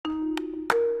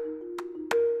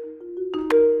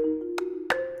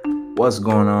What's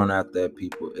going on out there,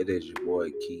 people? It is your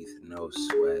boy Keith, No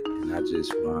Sweat, and I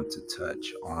just want to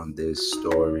touch on this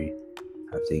story.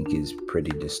 I think is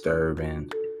pretty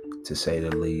disturbing, to say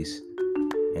the least.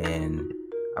 And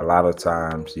a lot of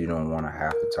times you don't want to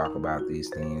have to talk about these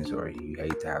things, or you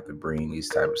hate to have to bring these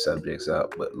type of subjects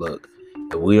up. But look,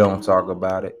 if we don't talk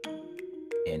about it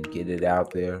and get it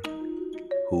out there,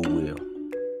 who will?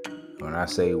 When I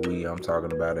say we, I'm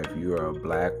talking about if you're a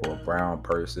black or brown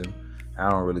person. I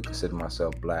don't really consider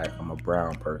myself black. I'm a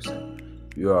brown person.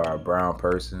 If you are a brown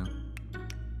person,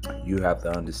 you have to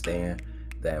understand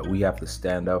that we have to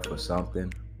stand up for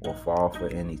something or fall for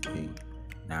anything.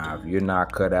 Now, if you're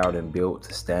not cut out and built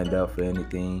to stand up for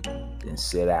anything, then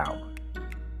sit out.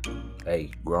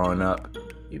 Hey, growing up,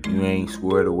 if you ain't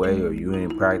squared away or you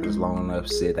ain't practiced long enough,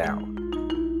 sit out.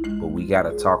 But we got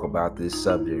to talk about this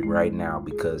subject right now,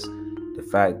 because the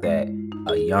fact that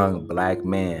a young black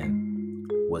man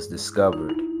was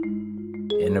discovered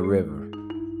in the river,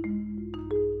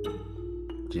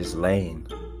 just laying,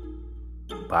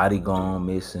 body gone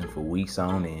missing for weeks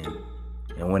on end.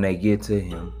 And when they get to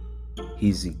him,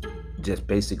 he's just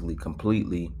basically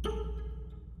completely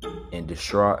and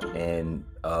distraught and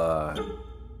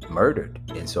murdered,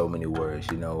 in so many words.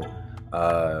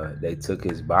 They took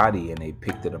his body and they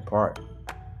picked it apart.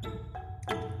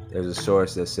 There's a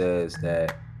source that says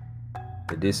that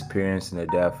the disappearance and the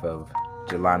death of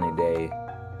Jelani Day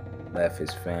left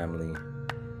his family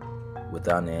with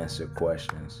unanswered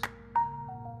questions,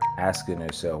 asking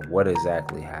themselves what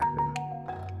exactly happened.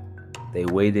 They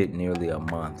waited nearly a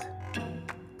month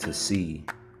to see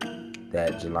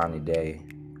that Jelani Day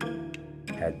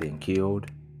had been killed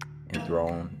and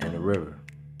thrown in the river.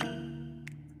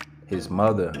 His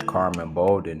mother, Carmen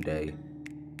Bolden Day,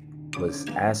 was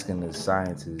asking the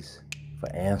scientists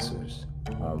for answers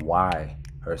on why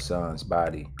her son's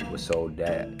body was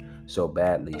so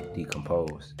badly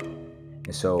decomposed.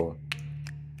 And so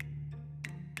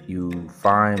you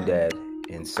find that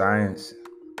in science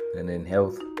and in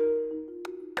health,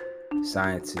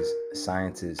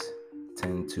 scientists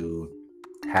tend to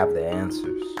have the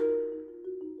answers.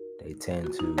 They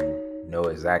tend to know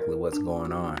exactly what's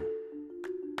going on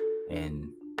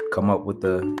and come up with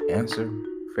the answer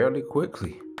fairly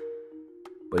quickly.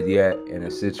 But yet, in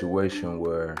a situation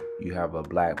where you have a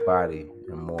black body,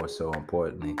 and more so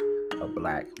importantly, a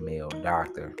black male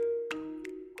doctor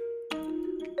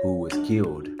who was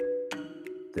killed,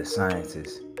 the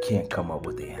scientists can't come up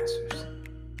with the answers.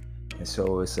 And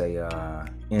so it's a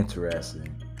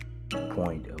interesting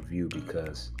point of view,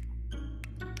 because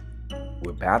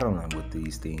we're battling with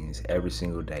these things every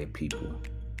single day, people.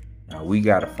 Now, we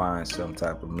got to find some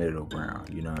type of middle ground,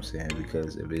 you know what I'm saying?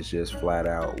 Because if it's just flat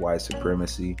out white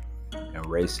supremacy and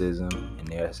racism, and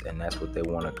that's what they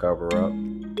want to cover up,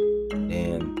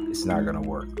 then it's not going to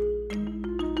work.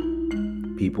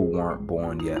 People weren't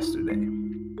born yesterday.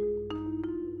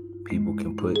 People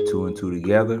can put two and two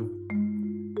together,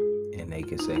 and they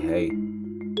can say, hey,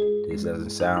 this doesn't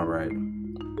sound right.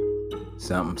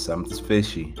 Something's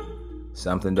fishy.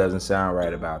 Something doesn't sound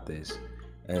right about this.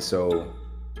 And so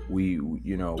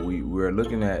we're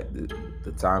looking at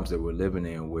the times that we're living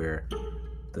in, where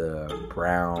the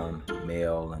brown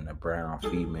male and the brown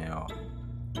female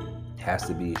has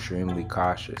to be extremely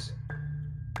cautious.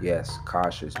 Yes,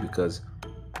 cautious, because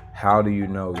how do you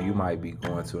know? You might be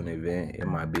going to an event, it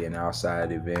might be an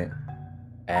outside event,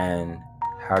 and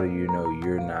how do you know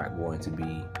you're not going to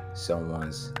be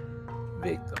someone's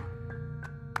victim?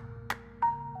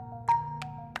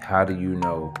 How do you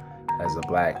know, as a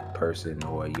black person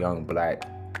or a young black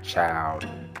child,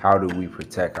 how do we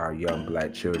protect our young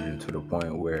black children to the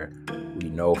point where we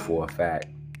know for a fact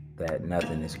that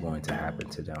nothing is going to happen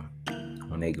to them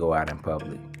when they go out in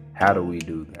public? How do we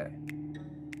do that?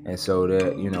 And so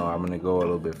that, I'm going to go a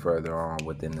little bit further on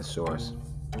within the source.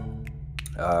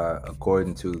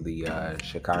 According to the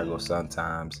Chicago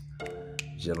Sun-Times,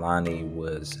 Jelani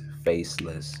was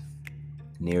faceless,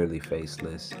 nearly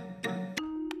faceless,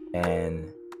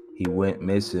 and he went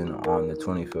missing on the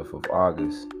 25th of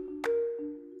August,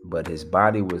 but his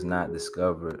body was not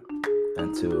discovered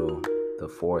until the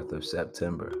 4th of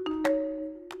September.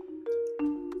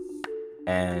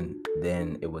 And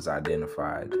then it was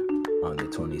identified on the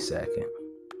 22nd.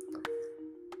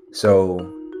 So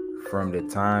from the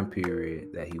time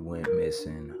period that he went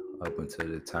missing up until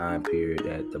the time period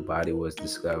that the body was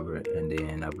discovered, and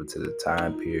then up until the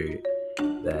time period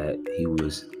that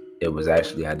it was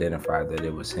actually identified that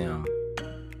it was him.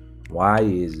 Why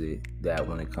is it that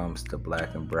when it comes to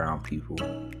black and brown people,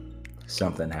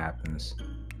 something happens?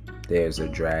 There's a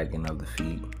dragging of the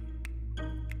feet.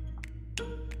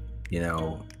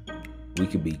 We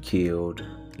could be killed,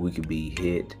 we could be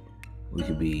hit, we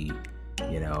could be,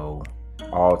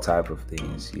 all type of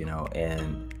things,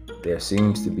 and there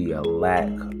seems to be a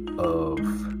lack of,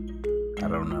 I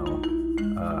don't know,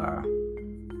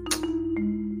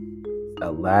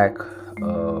 a lack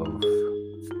of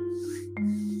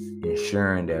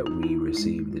ensuring that we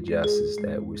receive the justice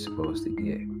that we're supposed to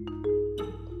get.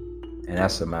 And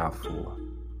that's a mouthful,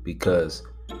 because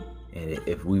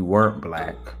if we weren't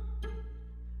black,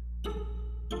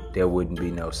 there wouldn't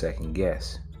be no second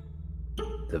guess.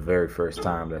 The very first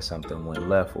time that something went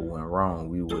left or went wrong,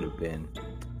 we would have been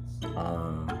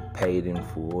paid in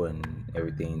full and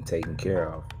everything taken care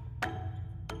of.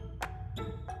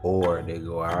 Or they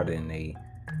go out and they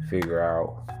figure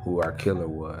out who our killer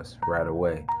was right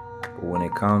away. But when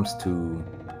it comes to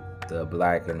the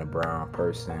black and the brown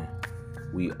person,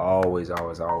 we always get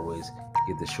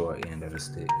the short end of the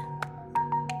stick.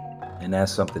 And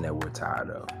that's something that we're tired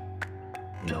of.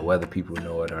 Whether people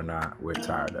know it or not, we're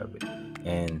tired of it.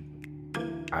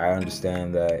 And I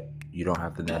understand that you don't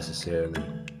have to necessarily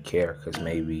care, because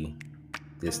maybe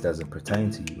this doesn't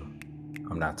pertain to you.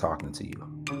 I'm not talking to you.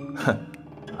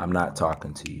 I'm not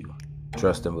talking to you.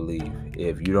 Trust and believe.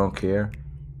 If you don't care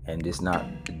and this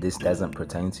doesn't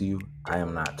pertain to you, I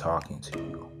am not talking to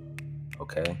you.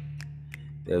 Okay?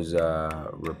 There's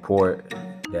a report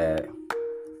that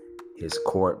his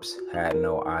corpse had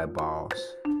no eyeballs,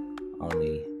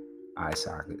 only eye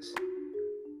sockets.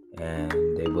 And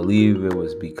they believe it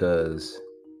was because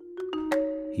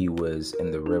he was in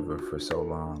the river for so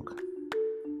long.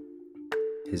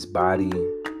 His body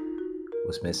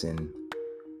was missing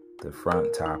the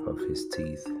front top of his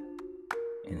teeth,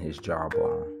 and his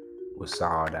jawbone was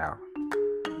sawed out.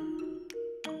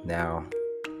 Now,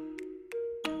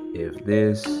 if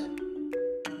this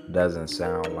doesn't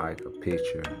sound like a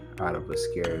picture out of a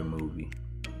scary movie,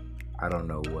 I don't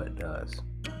know what does.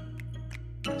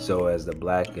 So as the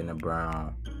black and the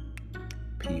brown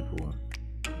people,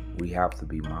 we have to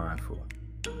be mindful.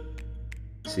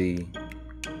 See,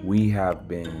 we have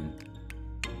been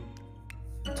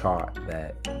taught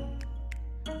that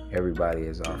everybody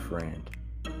is our friend,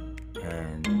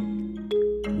 and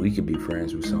we could be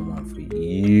friends with someone for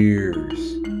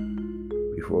years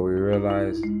before we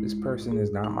realize this person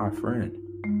is not my friend.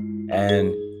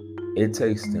 And it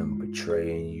takes them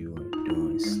betraying you and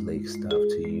doing slick stuff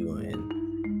to you and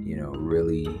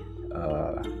really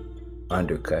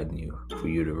undercutting you for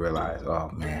you to realize, oh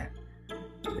man,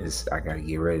 I gotta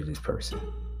get rid of this person.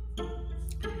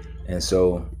 And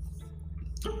so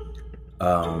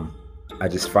I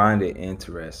just find it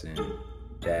interesting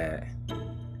that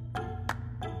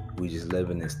we just live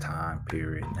in this time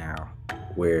period now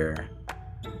where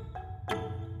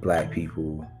black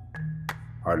people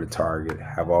are the target,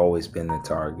 have always been the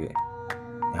target,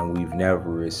 and we've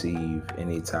never received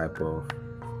any type of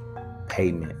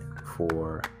payment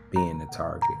for being the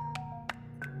target.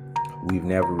 We've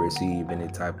never received any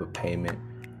type of payment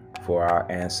for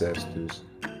our ancestors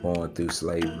going through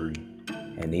slavery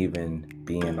and even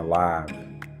being alive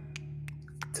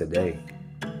today.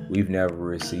 We've never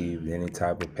received any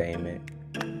type of payment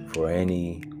for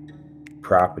any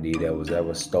property that was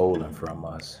ever stolen from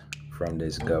us, from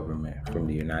this government, from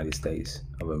the United States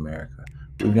of America.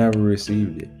 We've never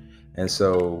received it. And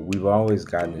so we've always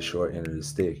gotten the short end of the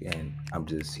stick, and I'm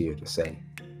just here to say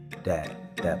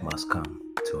that must come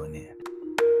to an end.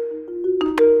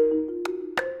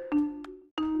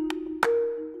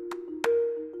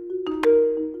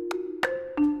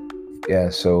 Yeah,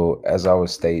 so as I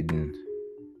was stating,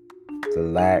 the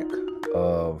lack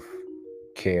of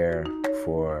care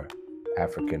for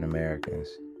African Americans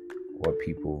or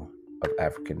people of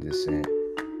African descent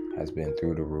has been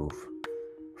through the roof.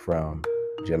 From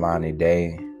Jelani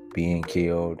Day being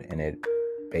killed and it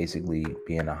basically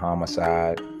being a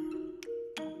homicide.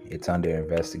 It's under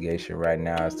investigation right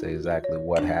now as to exactly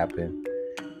what happened,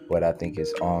 but I think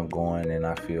it's ongoing, and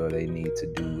I feel they need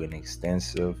to do an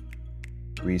extensive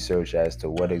research as to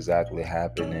what exactly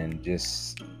happened and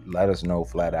just let us know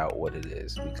flat out what it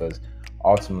is, because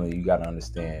ultimately you got to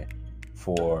understand,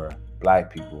 for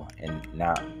black people, and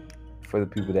not for the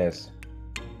people that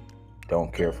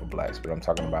don't care for blacks, but I'm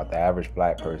talking about the average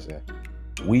black person,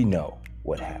 we know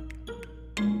what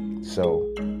happened.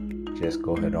 So just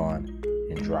go ahead on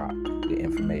and drop the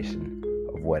information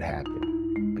of what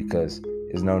happened, because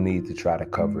there's no need to try to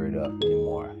cover it up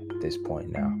anymore at this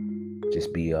point now.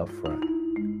 Just be upfront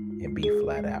and be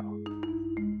flat out.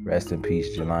 Rest in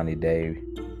peace, Jelani Day.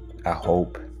 I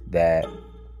hope that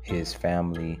his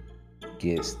family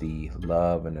gets the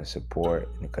love and the support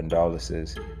and the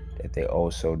condolences that they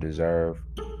also deserve.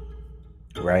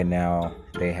 Right now,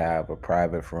 they have a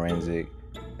private forensic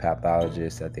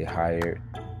pathologist that they hired,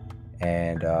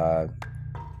 and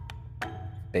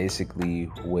basically,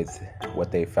 with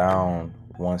what they found,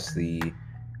 once the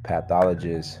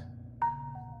pathologist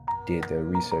did their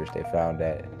research, they found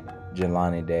that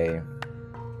Jelani Day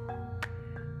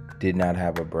did not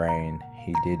have a brain,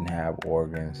 he didn't have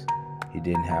organs, he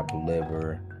didn't have a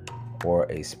liver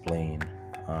or a spleen,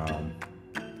 um,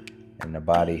 and the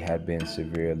body had been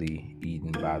severely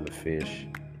eaten by the fish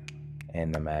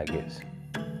and the maggots.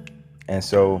 And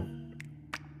so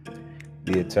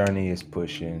the attorney is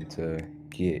pushing to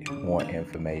get more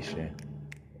information.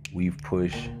 We've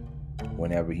pushed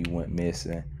whenever he went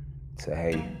missing to,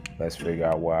 hey, let's figure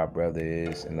out where our brother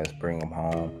is and let's bring him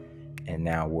home. And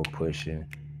now we're pushing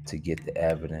to get the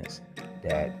evidence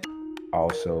that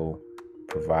also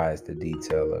provides the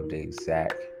detail of the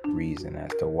exact reason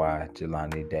as to why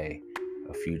Jelani Day,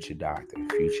 a future doctor,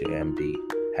 future MD,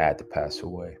 had to pass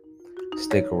away.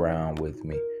 Stick around with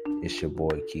me. It's your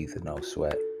boy Keith and No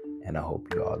Sweat, and I hope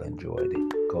you all enjoyed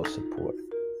it. Go support.